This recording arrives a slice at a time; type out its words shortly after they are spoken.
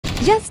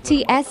Just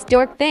TS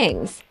Dork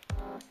things.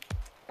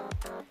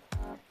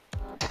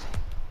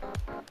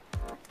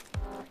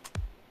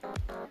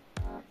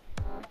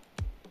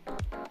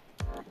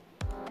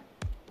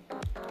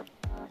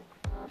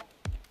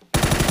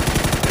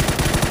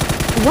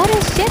 What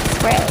a shit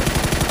spray.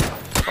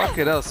 Fuck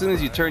it out. As soon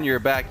as you turn your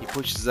back, he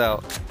pushes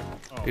out.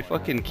 Oh, You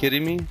fucking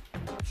kidding me?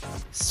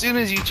 As soon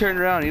as you turned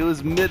around, he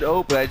was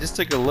mid-open. I just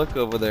took a look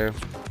over there.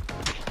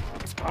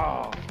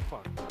 Oh,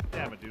 fuck.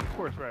 Damn it, dude. Of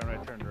course, right when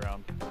I turned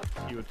around,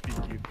 he would peek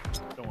you.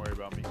 Don't worry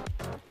about me.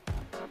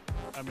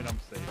 I mean, I'm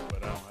safe,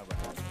 but I don't have a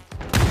helmet.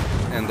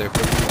 And they're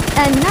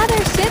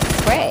Another shit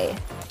spray.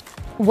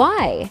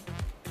 Why?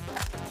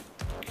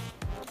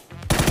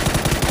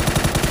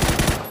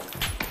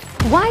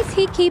 Why's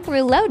he keep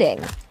reloading?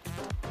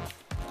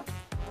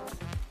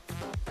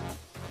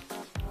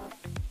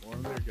 One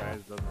of their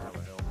guys doesn't have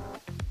a helmet.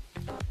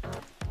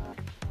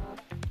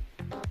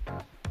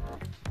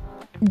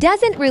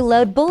 Doesn't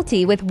reload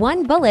bolty with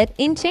one bullet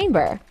in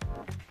chamber.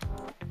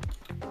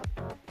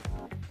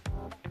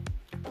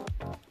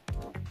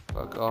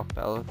 fuck off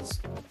pallets.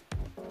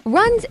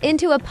 Runs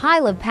into a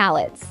pile of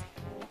pallets.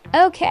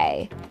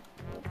 Okay.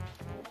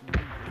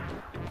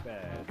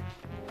 Bad.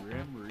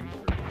 Grim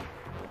Reaper.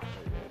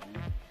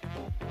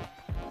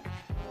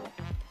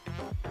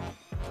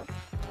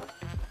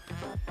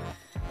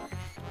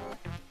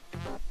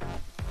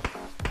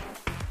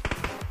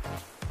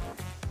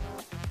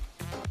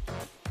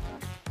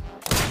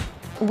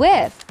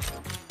 Whiff.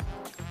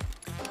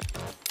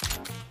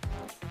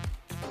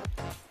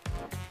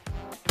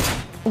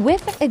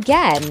 Whiff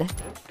again.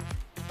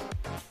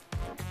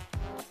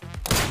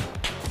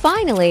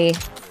 Finally.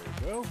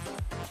 There you go.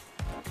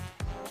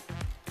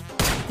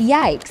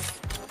 Yikes.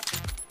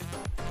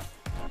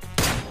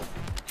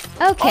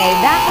 Okay,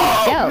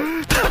 that was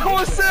dope. That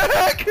was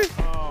sick!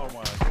 Oh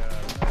my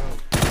god,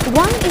 no.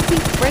 Why is he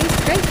spray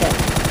strafing?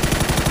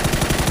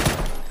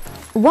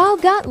 Wall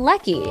got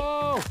lucky.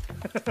 Oh!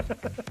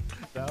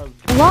 That was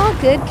Wall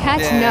good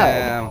catch no.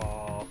 Damn.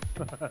 Oh,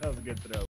 that was a good throw.